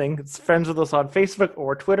listening, that's friends with us on Facebook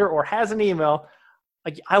or Twitter or has an email,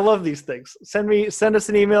 I love these things. Send us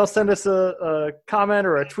an email, send us a comment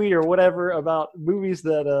or a tweet or whatever about movies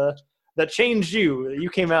that changed you. You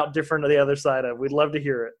came out different on the other side of. We'd love to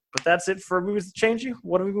hear it. But that's it for movies that change you.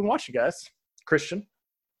 What have we been watching, guys? Christian?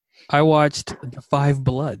 I watched The Five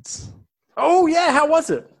Bloods. Oh, yeah. How was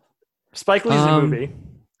it? Spike Lee's new movie.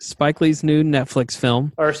 Spike Lee's new Netflix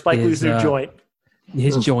film. Or Spike Lee's new joint.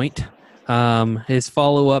 His joint. His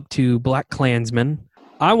follow-up to Black Klansman.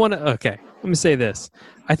 Okay, let me say this.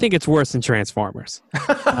 I think it's worse than Transformers.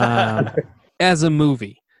 As a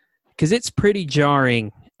movie. Because it's pretty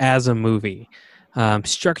jarring as a movie.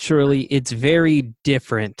 Structurally, it's very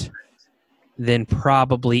different than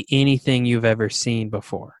probably anything you've ever seen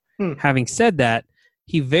before. Having said that,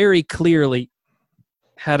 he very clearly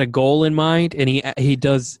had a goal in mind, and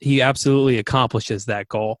he absolutely accomplishes that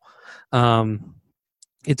goal.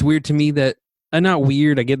 It's weird to me that, not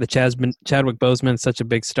weird, I get that Chadwick Boseman is such a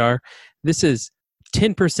big star. This is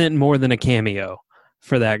 10% more than a cameo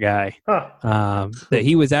for that guy. That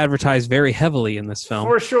he was advertised very heavily in this film.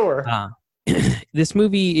 For sure. This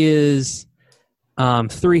movie is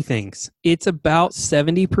three things. It's about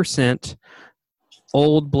 70%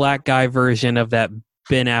 old black guy version of that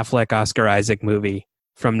Ben Affleck, Oscar Isaac movie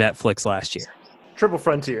from Netflix last year. Triple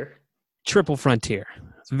Frontier.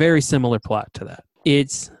 It's a very similar plot to that.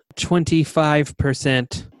 It's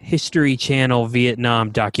 25% History Channel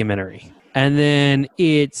Vietnam documentary. And then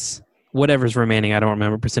it's whatever's remaining. I don't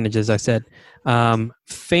remember percentages I said.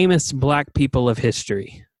 Famous black people of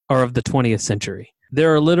history or of the 20th century.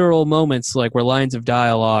 There are literal moments where lines of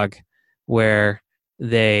dialogue where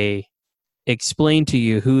they explain to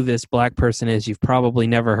you who this black person is you've probably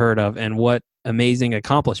never heard of and what amazing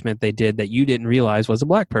accomplishment they did that you didn't realize was a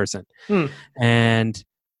black person. And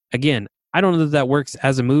again, I don't know that works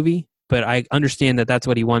as a movie, but I understand that that's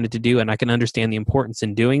what he wanted to do, and I can understand the importance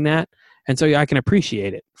in doing that. And so I can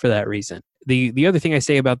appreciate it for that reason. The other thing I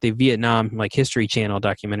say about the Vietnam History Channel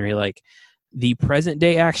documentary, the present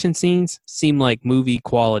day action scenes seem like movie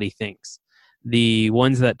quality things. The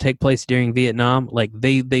ones that take place during Vietnam,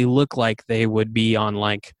 they look like they would be on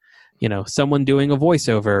someone doing a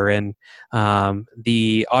voiceover, and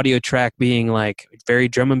the audio track being very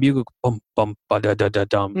drum and bugle bum bum ba da da da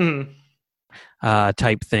dum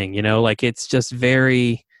type thing. It's just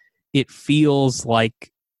very. It feels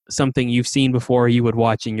like something you've seen before you would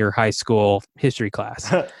watch in your high school history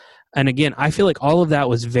class. And again, I feel like all of that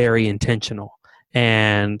was very intentional,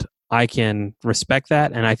 and I can respect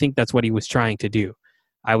that, and I think that's what he was trying to do.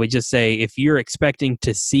 I would just say if you're expecting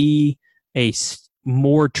to see a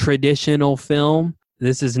more traditional film,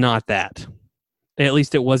 this is not that. At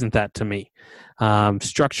least it wasn't that to me.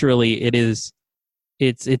 Structurally, it's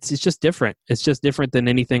just different. It's just different than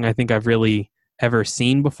anything I think I've really ever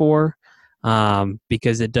seen before,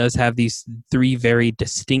 because it does have these three very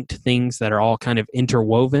distinct things that are all kind of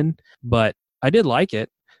interwoven. But I did like it.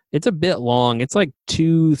 It's a bit long. It's like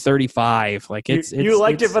 235. Like you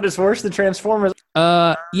liked it, but it's worse than Transformers.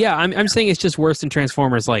 Yeah, I'm saying it's just worse than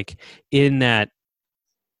Transformers. Like in that,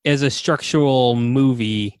 as a structural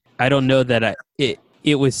movie, I don't know that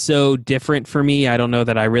it was so different for me. I don't know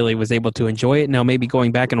that I really was able to enjoy it. Now, maybe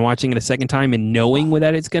going back and watching it a second time and knowing what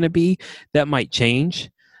that it's going to be, that might change.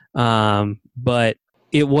 But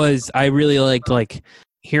it was. I really liked like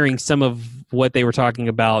hearing some of what they were talking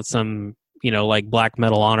about. Some, like black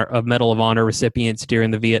Medal of Honor recipients during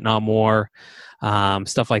the Vietnam War,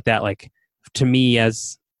 stuff like that. Like to me,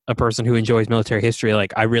 as a person who enjoys military history,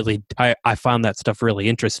 like I found that stuff really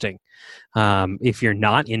interesting. If you're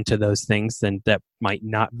not into those things, then that might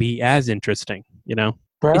not be as interesting.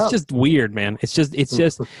 It's just weird, man. It's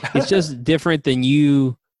just different than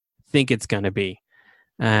you think it's going to be.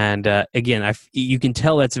 And again, you can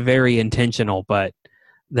tell that's very intentional, but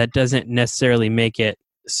that doesn't necessarily make it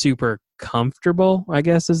super comfortable, I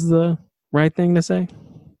guess is the right thing to say.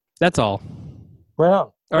 That's all.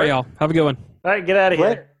 Well, all right, y'all. Have a good one. All right, get out of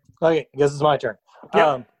here. Okay, I guess it's my turn.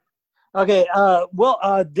 Yep.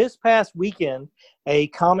 This past weekend, a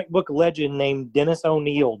comic book legend named Dennis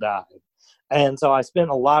O'Neil died. And so I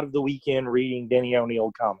spent a lot of the weekend reading Denny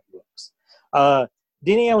O'Neil comic books.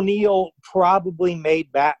 Denny O'Neil probably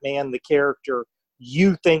made Batman the character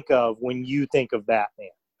you think of when you think of Batman.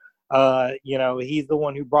 He's the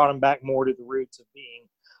one who brought him back more to the roots of being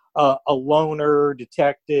a loner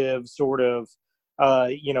detective sort of,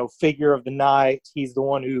 figure of the night. He's the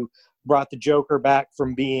one who brought the Joker back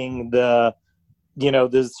from being the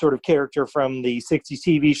sort of character from the 60s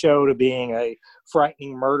TV show to being a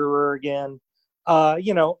frightening murderer again. A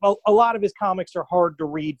lot of his comics are hard to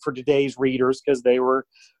read for today's readers because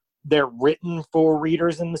they're written for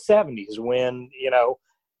readers in the 70s when,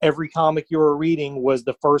 every comic you were reading was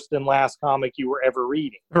the first and last comic you were ever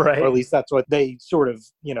reading. Right. Or at least that's what they sort of,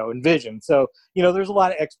 envisioned. So, there's a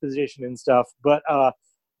lot of exposition and stuff. But,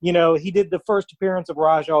 he did the first appearance of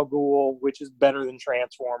Ra's al Ghul, which is better than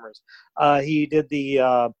Transformers. He did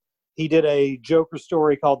a Joker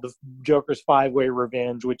story called The Joker's Five-Way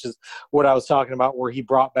Revenge, which is what I was talking about, where he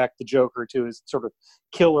brought back the Joker to his sort of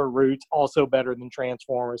killer roots, also better than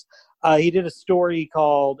Transformers. He did a story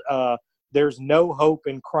called There's No Hope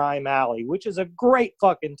in Crime Alley, which is a great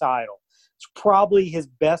fucking title. It's probably his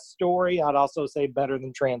best story. I'd also say better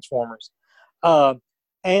than Transformers. But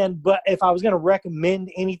if I was going to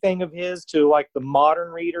recommend anything of his to like the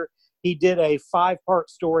modern reader, he did a 5-part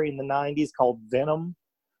story in the 90s called Venom,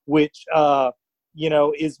 which,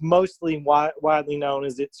 is mostly widely known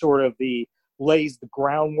as it sort of lays the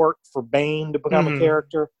groundwork for Bane to become a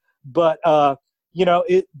character. But,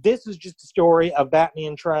 this is just a story of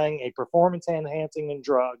Batman trying a performance-enhancing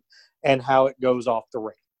drug and how it goes off the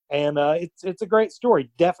rails. And it's a great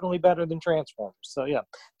story, definitely better than Transformers. So, yeah,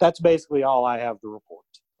 that's basically all I have to report.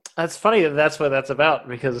 That's funny that's what that's about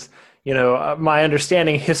because, my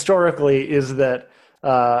understanding historically is that,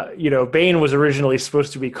 Bane was originally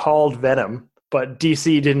supposed to be called Venom, but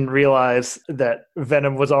DC didn't realize that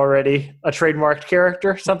Venom was already a trademarked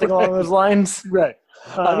character, something along those lines. Right.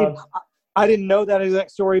 I didn't know that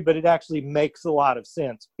exact story, but it actually makes a lot of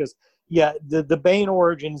sense because, yeah, the Bane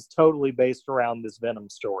origin is totally based around this Venom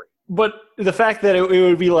story. But the fact that it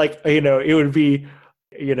would be like, it would be,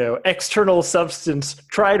 external substance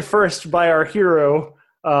tried first by our hero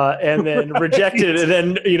and then rejected and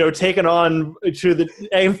then, taken on to the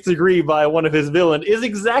nth degree by one of his villains is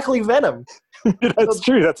exactly Venom. That's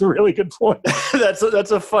true. That's a really good point.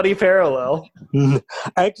 That's a funny parallel.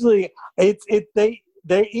 Actually,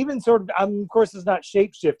 they even sort of, of course, it's not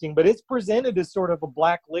shape-shifting, but it's presented as sort of a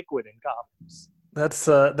black liquid in comics.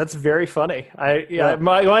 That's very funny.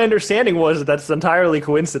 My understanding was that's entirely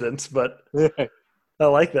coincidence, but I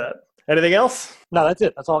like that. Anything else? No, that's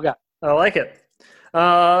it. That's all I got. I like it.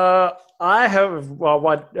 I have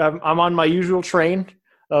I'm on my usual train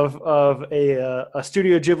of a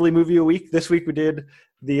Studio Ghibli movie a week. This week we did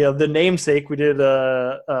the namesake. We did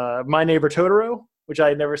My Neighbor Totoro, which I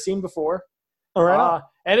had never seen before. All right.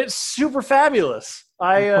 And it's super fabulous.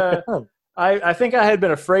 I think I had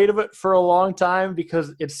been afraid of it for a long time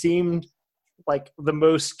because it seemed like the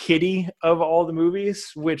most kiddie of all the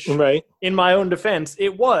movies, which in my own defense,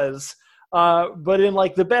 it was, but in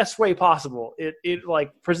like the best way possible. It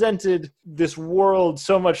like presented this world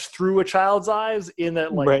so much through a child's eyes in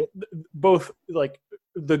that like both like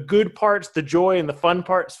the good parts, the joy and the fun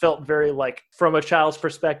parts felt very like from a child's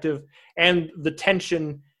perspective, and the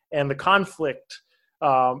tension and the conflict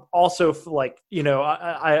also like, you know,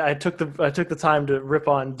 I took the time to rip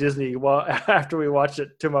on Disney after we watched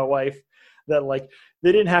it to my wife, that like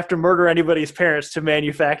they didn't have to murder anybody's parents to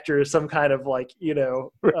manufacture some kind of like, you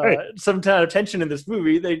know, some kind of tension in this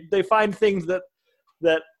movie. They find things that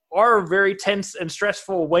are very tense and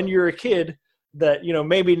stressful when you're a kid, that, you know,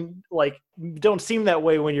 maybe like don't seem that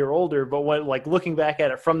way when you're older, but when like looking back at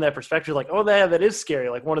it from that perspective, like, oh, that is scary.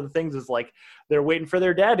 Like one of the things is like they're waiting for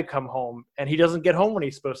their dad to come home, and he doesn't get home when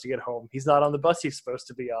he's supposed to get home. He's not on the bus he's supposed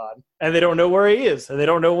to be on, and they don't know where he is, and they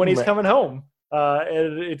don't know when he's coming home.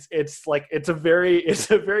 And it's like it's a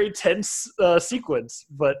very tense sequence,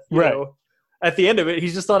 but you know, at the end of it,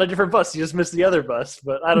 he's just on a different bus. He just missed the other bus.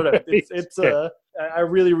 But I don't know. I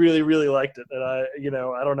really, really, really liked it, and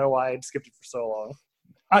I don't know why I'd skipped it for so long.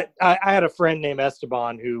 I had a friend named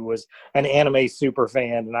Esteban who was an anime super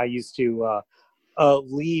fan, and I used to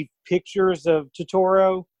leave pictures of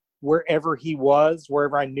Totoro wherever he was,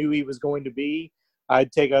 wherever I knew he was going to be. I'd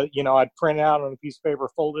I'd print it out on a piece of paper,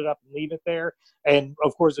 fold it up, and leave it there. And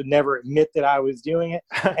of course, would never admit that I was doing it.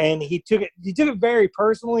 And he took it very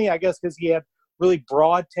personally, I guess, because he had really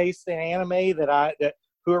broad taste in anime. That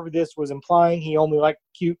whoever this was implying, he only liked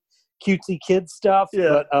cutesy kid stuff.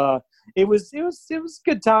 Yeah. But it was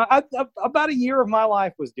good time. About a year of my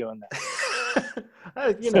life was doing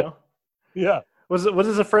that. Yeah. Was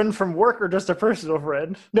this a friend from work or just a personal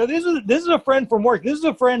friend? No, this is a friend from work. This is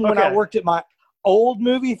a friend when I worked at my old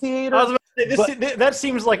movie theater. I was about to say, that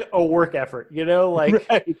seems like a work effort, you know, like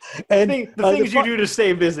and the things you do to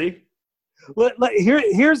stay busy.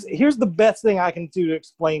 Here's the best thing I can do to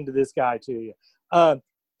explain to this guy to you.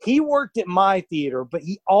 He worked at my theater, but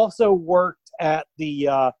he also worked at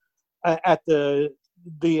the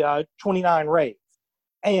 29 Raves,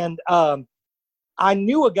 and I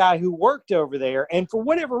knew a guy who worked over there, and for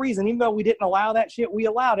whatever reason, even though we didn't allow that shit, we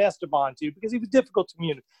allowed Esteban to, because he was difficult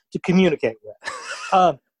to communicate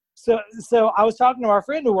with. So I was talking to our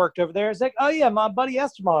friend who worked over there. It's like, oh yeah, my buddy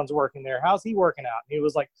Esteban's working there. How's he working out? And he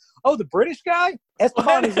was like, oh, the British guy?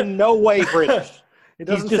 Esteban is in no way British. It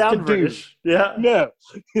doesn't sound British. Yeah. No.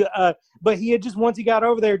 But he had just, once he got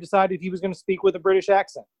over there, decided he was going to speak with a British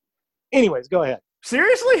accent. Anyways, go ahead.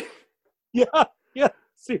 Seriously? Yeah.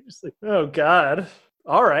 Seriously. Oh, God.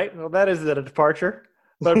 All right. Well, that is a departure.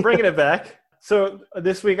 But bringing it back. So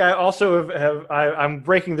this week I also I'm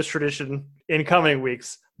breaking this tradition in coming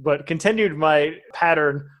weeks, but continued my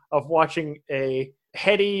pattern of watching a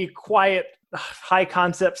heady, quiet,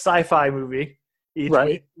 high-concept sci-fi movie each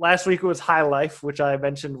week. Last week it was High Life, which I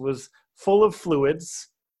mentioned was full of fluids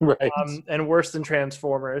and worse than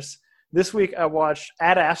Transformers. This week I watched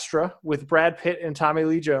Ad Astra with Brad Pitt and Tommy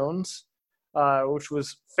Lee Jones, which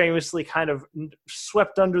was famously kind of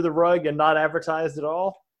swept under the rug and not advertised at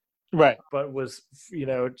all. Right. But was,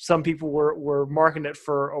 some people were marking it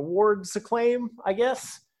for awards acclaim, I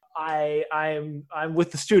guess. I'm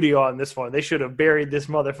with the studio on this one. They should have buried this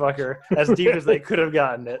motherfucker as deep as they could have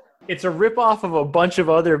gotten it. It's a ripoff of a bunch of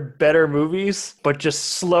other better movies, but just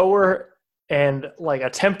slower and like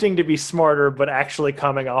attempting to be smarter, but actually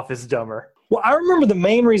coming off as dumber. Well, I remember the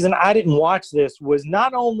main reason I didn't watch this was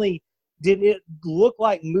not only did it look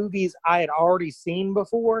like movies I had already seen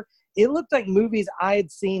before, it looked like movies I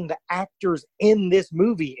had seen the actors in this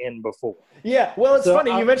movie in before. Yeah, well, it's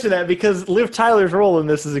funny you mentioned that, because Liv Tyler's role in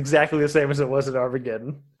this is exactly the same as it was in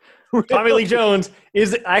Armageddon. Really? Tommy Lee Jones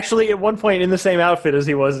is actually at one point in the same outfit as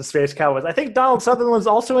he was in Space Cowboys. I think Donald Sutherland's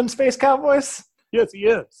also in Space Cowboys. Yes, he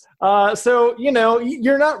is. So,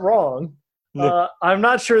 you're not wrong. I'm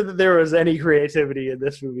not sure that there was any creativity in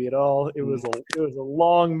this movie at all. It was a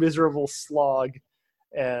long, miserable slog,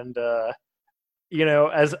 and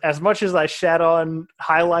as much as I shat on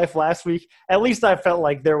High Life last week, at least I felt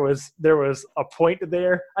like there was a point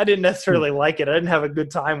there. I didn't necessarily like it. I didn't have a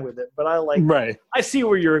good time with it, but I see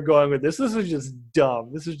where you were going with this. This was just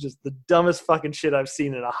dumb. This was just the dumbest fucking shit I've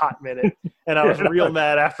seen in a hot minute, and I was real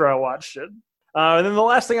mad after I watched it. And then the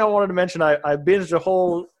last thing I wanted to mention, I binged a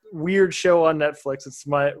whole weird show on Netflix. It's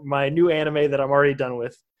my new anime that I'm already done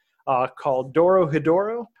with, called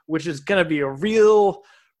Dorohedoro, which is going to be a real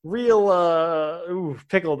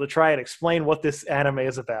pickle to try and explain what this anime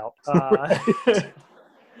is about.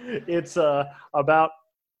 It's about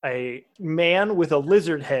a man with a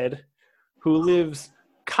lizard head who lives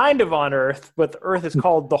kind of on Earth, but the Earth is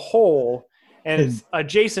called the Hole, and it's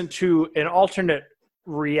adjacent to an alternate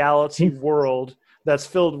reality world that's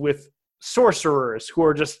filled with sorcerers who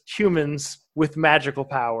are just humans with magical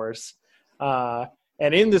powers. And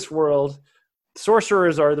in this world,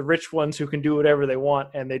 sorcerers are the rich ones who can do whatever they want,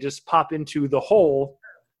 and they just pop into the hole,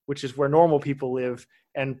 which is where normal people live,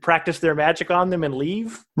 and practice their magic on them and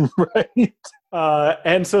leave. Right.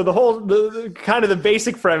 And so the kind of the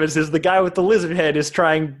basic premise is the guy with the lizard head is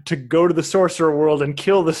trying to go to the sorcerer world and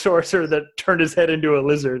kill the sorcerer that turned his head into a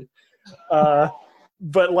lizard.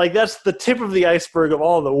 But like that's the tip of the iceberg of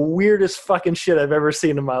all the weirdest fucking shit I've ever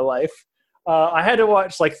seen in my life. I had to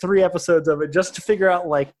watch like 3 episodes of it just to figure out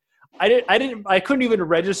like I couldn't even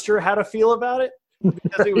register how to feel about it.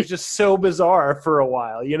 Because it was just so bizarre for a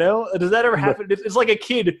while, you know? Does that ever happen? It's like a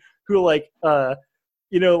kid who like,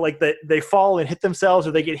 you know, like they fall and hit themselves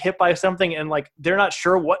or they get hit by something and like they're not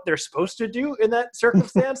sure what they're supposed to do in that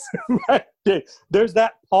circumstance. Right. There's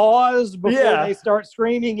that pause before they start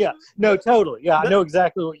screaming. Yeah. No, totally. Yeah, I know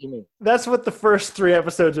exactly what you mean. That's what the first 3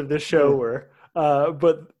 episodes of this show were.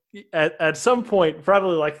 But at some point,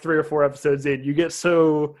 probably like 3 or 4 episodes in, you get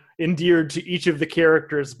so endeared to each of the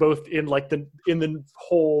characters, both in like the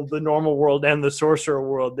normal world and the sorcerer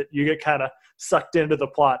world, that you get kind of sucked into the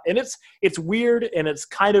plot. And it's weird and it's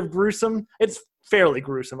kind of gruesome. It's fairly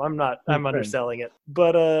gruesome. I'm underselling it,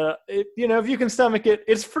 but you know, if you can stomach it,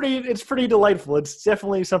 it's pretty delightful. It's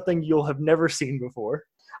definitely something you'll have never seen before.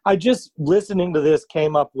 I just listening to this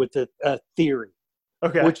came up with a theory.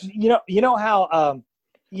 Okay. Which you know how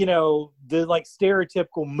you know, the like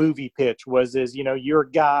stereotypical movie pitch is, you know, you're a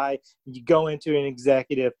guy, you go into an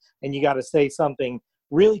executive and you got to say something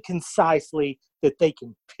really concisely that they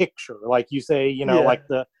can picture. Like you say, you know, like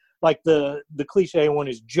the cliche one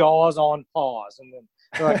is Jaws on pause. And then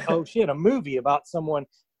they're like, oh shit, a movie about someone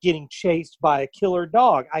getting chased by a killer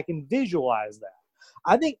dog. I can visualize that.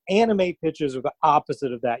 I think anime pitches are the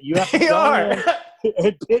opposite of that. You have to go in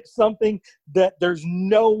and pitch something that there's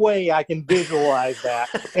no way I can visualize that,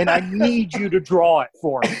 and I need you to draw it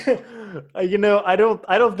for me. You know, I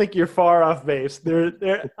don't think you're far off base.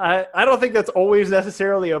 I don't think that's always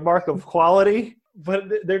necessarily a mark of quality, but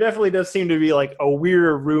there definitely does seem to be like a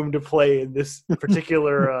weirder room to play in this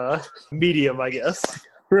particular medium, I guess.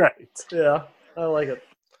 Right. Yeah, I like it.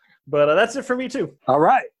 But that's it for me too. All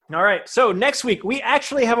right. So next week we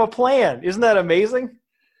actually have a plan. Isn't that amazing?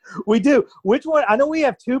 We do. Which one? I know we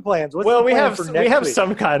have 2 plans. What's the plan for next week? We have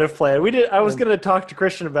some kind of plan. I was going to talk to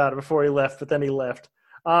Christian about it before he left, but then he left.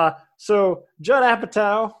 So Judd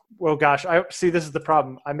Apatow. Well, gosh, I see. This is the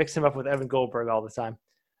problem. I mix him up with Evan Goldberg all the time.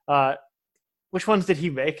 Which ones did he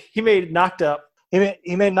make? He made Knocked Up. He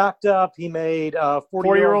made Knocked Up. He made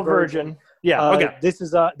 40-Year-Old Virgin. Yeah. Okay. This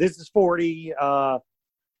is 40.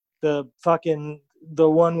 The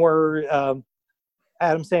one where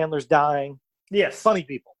Adam Sandler's dying. Yes. Funny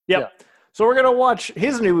People. Yep. Yeah. So we're going to watch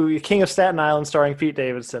his new movie, King of Staten Island, starring Pete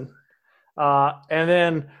Davidson. And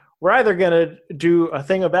then we're either going to do a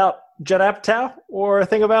thing about Judd Apatow or a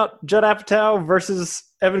thing about Judd Apatow versus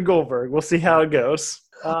Evan Goldberg. We'll see how it goes.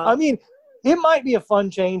 I mean, it might be a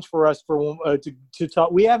fun change for us to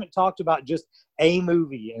talk. We haven't talked about just a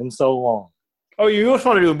movie in so long. Oh, you just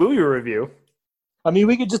want to do a movie review? I mean,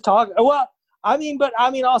 we could just talk. Well,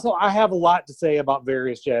 also, I have a lot to say about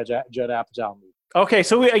various Judd Apatow movies. Okay,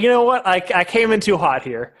 so you know what? I came in too hot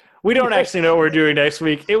here. We don't actually know what we're doing next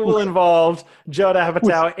week. It will involve Judd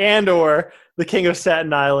Apatow and or the King of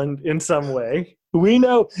Staten Island in some way. We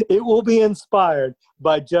know it will be inspired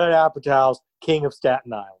by Judd Apatow's King of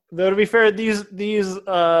Staten Island. Though to be fair, these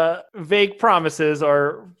vague promises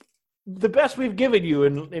are the best we've given you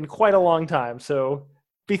in quite a long time. So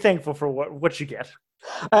be thankful for what you get.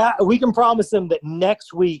 We can promise them that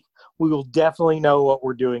next week we will definitely know what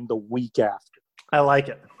we're doing the week after. I like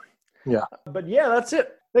it. Yeah. But yeah, that's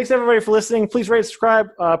it. Thanks everybody for listening. Please rate, subscribe.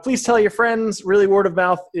 Please tell your friends. Really, word of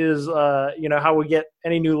mouth is how we get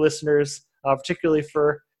any new listeners, particularly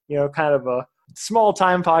for kind of a small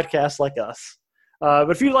time podcast like us.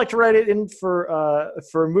 But if you'd like to write it in for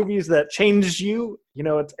movies that changed you,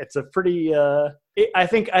 it's a pretty. I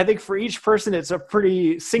think for each person, it's a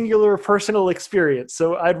pretty singular personal experience.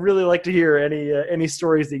 So I'd really like to hear any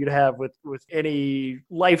stories that you'd have with any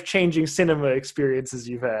life-changing cinema experiences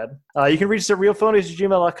you've had. You can reach us at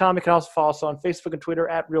realphonies@gmail.com. You can also follow us on Facebook and Twitter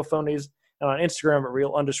at realphonies and on Instagram at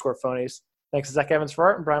real_phonies. Thanks to Zach Evans for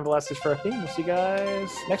art and Brian Velasquez for our theme. We'll see you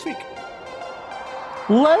guys next week.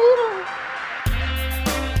 Later.